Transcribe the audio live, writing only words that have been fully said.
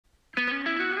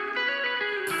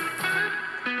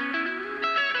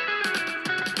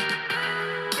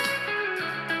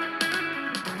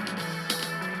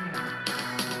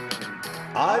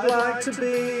I'd like to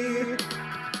be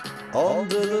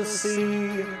under the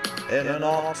sea, in an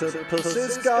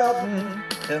octopus's garden,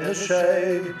 in the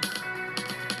shade.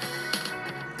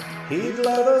 He'd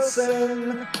let us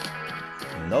in,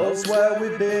 knows where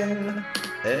we've been,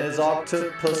 in his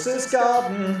octopus's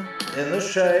garden, in the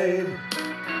shade.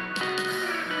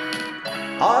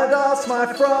 I'd ask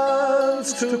my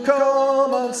friends to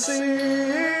come and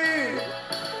see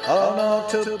an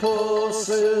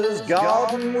octopus's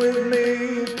garden with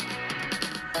me.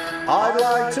 I'd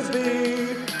like to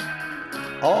be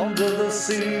under the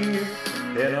sea,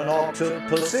 in an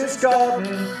octopus's garden,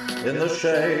 in the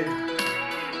shade.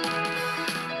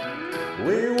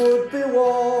 We would be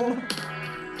warm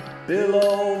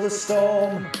below the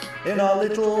storm, in our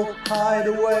little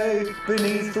hideaway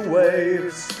beneath the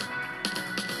waves,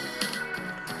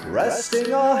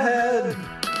 resting our head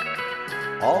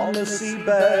on the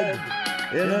seabed,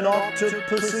 in an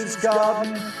octopus's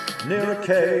garden near a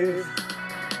cave.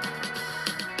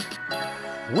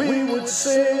 We would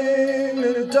sing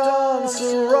and dance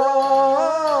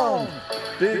around,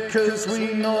 because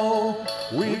we know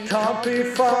we can't be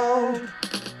found.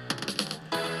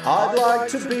 I'd like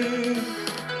to be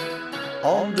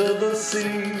under the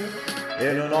sea,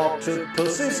 in an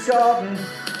octopus's garden,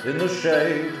 in the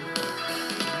shade.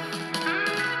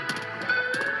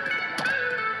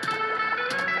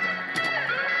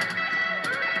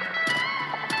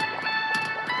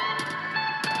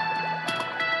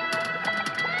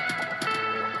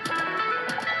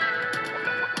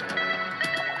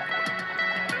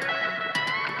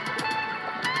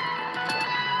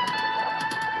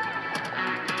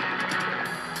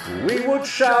 We would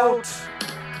shout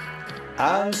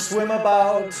and swim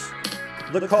about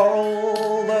the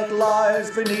coral that lies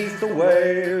beneath the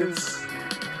waves.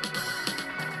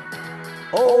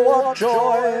 Oh, what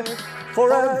joy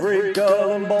for every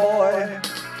girl and boy,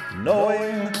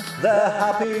 knowing they're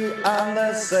happy and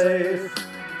they're safe.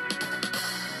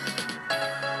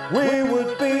 We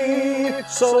would be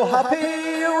so happy,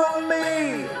 you and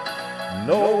me,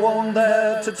 no one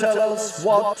there to tell us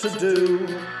what to do.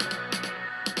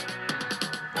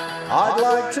 I'd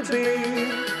like to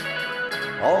be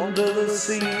under the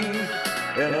sea,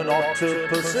 in an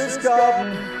octopus's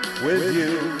garden with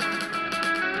you.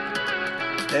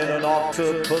 In an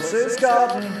octopus's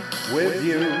garden with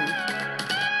you.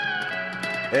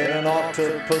 In an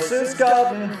octopus's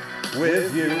garden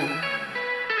with you.